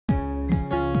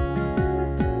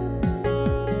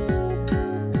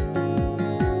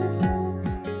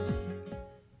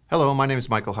Hello, my name is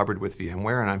Michael Hubbard with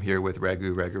VMware, and I'm here with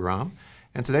Raghuram.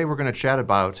 And today we're going to chat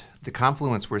about the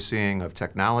confluence we're seeing of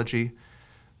technology,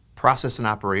 process and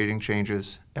operating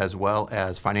changes, as well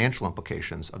as financial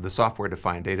implications of the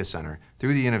software-defined data center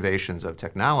through the innovations of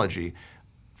technology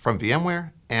from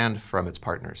VMware and from its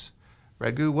partners.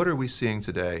 Raghu, what are we seeing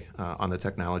today on the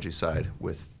technology side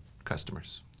with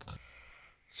customers?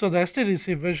 So the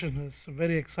SDDC vision is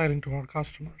very exciting to our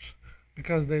customers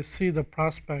because they see the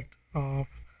prospect of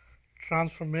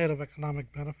transformative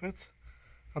economic benefits,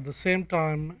 at the same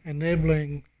time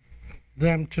enabling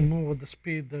them to move at the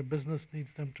speed their business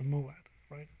needs them to move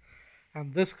at, right?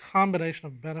 And this combination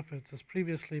of benefits has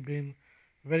previously been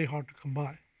very hard to come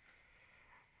by.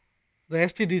 The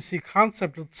SDDC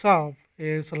concept itself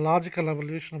is a logical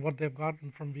evolution of what they've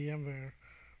gotten from VMware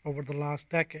over the last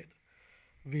decade.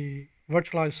 We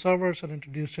virtualized servers and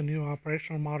introduced a new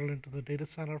operational model into the data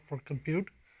center for compute.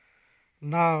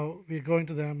 Now we're going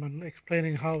to them and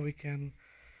explaining how we can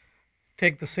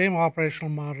take the same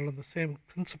operational model and the same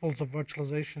principles of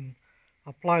virtualization,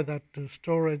 apply that to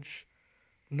storage,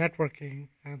 networking,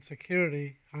 and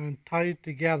security, and tie it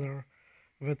together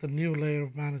with a new layer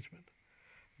of management.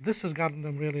 This has gotten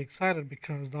them really excited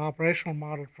because the operational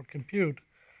model for compute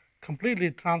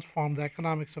completely transformed the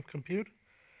economics of compute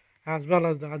as well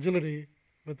as the agility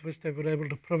with which they were able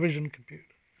to provision compute.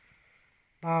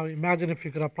 Now imagine if you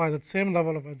could apply that same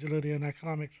level of agility and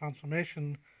economic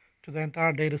transformation to the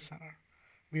entire data center.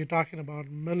 We are talking about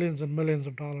millions and millions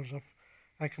of dollars of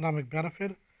economic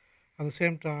benefit, at the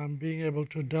same time being able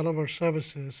to deliver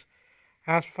services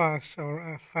as fast or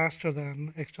as faster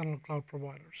than external cloud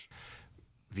providers.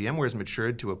 VMware has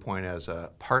matured to a point as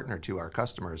a partner to our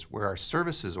customers where our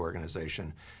services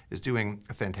organization is doing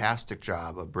a fantastic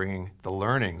job of bringing the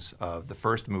learnings of the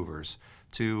first movers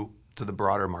to the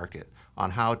broader market on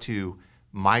how to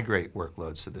migrate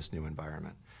workloads to this new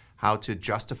environment, how to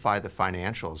justify the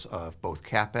financials of both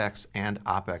CapEx and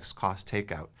OpEx cost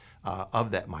takeout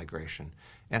of that migration,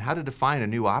 and how to define a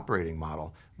new operating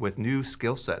model with new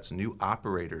skill sets, new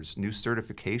operators, new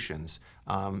certifications,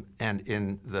 and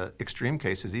in the extreme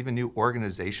cases, even new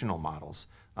organizational models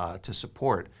to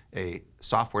support a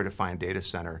software-defined data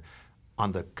center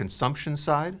on the consumption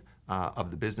side of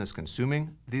the business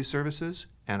consuming these services,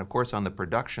 and of course on the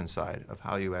production side of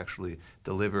how you actually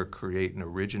deliver, create, and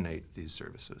originate these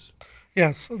services.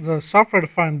 Yes, the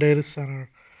software-defined data center,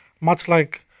 much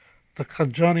like the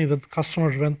journey that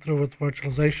customers went through with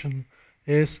virtualization,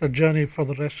 is a journey for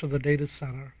the rest of the data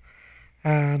center.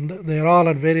 And they're all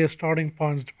at various starting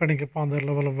points depending upon their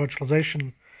level of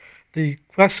virtualization. The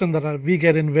question that we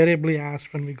get invariably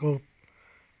asked when we go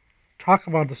talk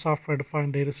about the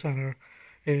software-defined data center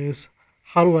is,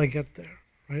 how do I get there,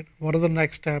 right? What are the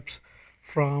next steps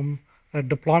from a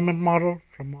deployment model,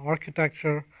 from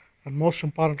architecture, and most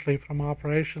importantly, from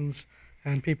operations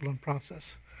and people and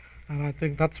process? And I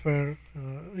think that's where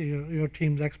your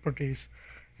team's expertise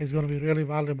is going to be really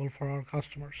valuable for our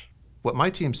customers. What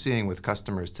my team's seeing with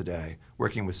customers today,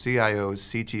 working with CIOs,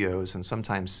 CTOs, and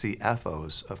sometimes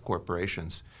CFOs of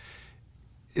corporations,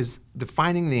 is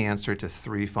defining the answer to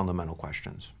three fundamental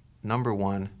questions. Number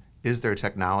one, is there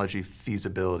technology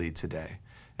feasibility today?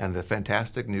 And the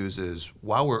fantastic news is,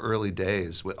 while we're early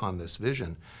days on this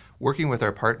vision, working with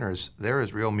our partners, there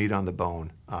is real meat on the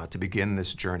bone to begin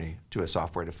this journey to a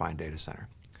software-defined data center.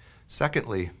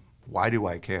 Secondly, why do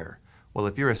I care? Well,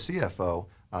 if you're a CFO,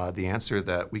 the answer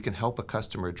that we can help a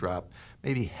customer drop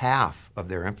maybe half of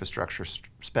their infrastructure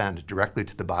spend directly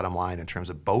to the bottom line in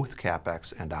terms of both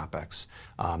CapEx and OpEx,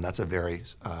 that's a very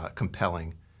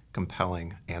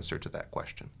compelling answer to that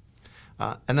question.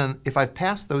 And then if I've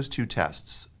passed those two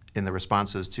tests in the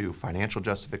responses to financial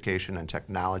justification and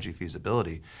technology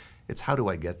feasibility, it's how do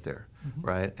I get there,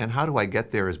 right? And how do I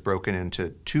get there is broken into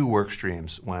two work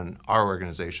streams when our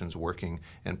organization's working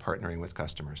and partnering with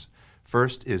customers.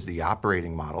 First is the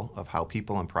operating model of how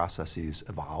people and processes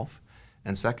evolve.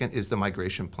 And second is the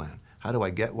migration plan. How do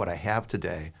I get what I have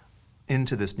today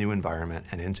into this new environment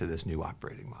and into this new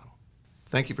operating model?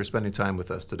 Thank you for spending time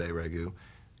with us today, Raghu.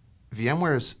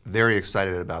 VMware is very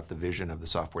excited about the vision of the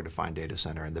software-defined data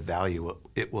center and the value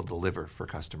it will deliver for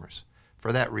customers.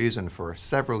 For that reason, for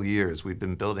several years, we've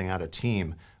been building out a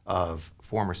team of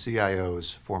former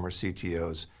CIOs, former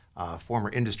CTOs, former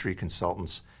industry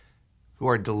consultants who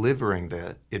are delivering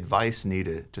the advice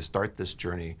needed to start this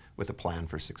journey with a plan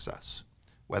for success.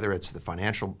 Whether it's the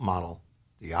financial model,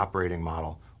 the operating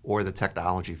model, or the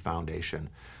technology foundation,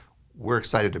 we're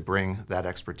excited to bring that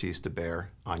expertise to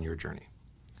bear on your journey.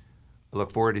 I look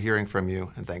forward to hearing from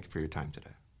you, and thank you for your time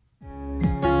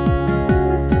today.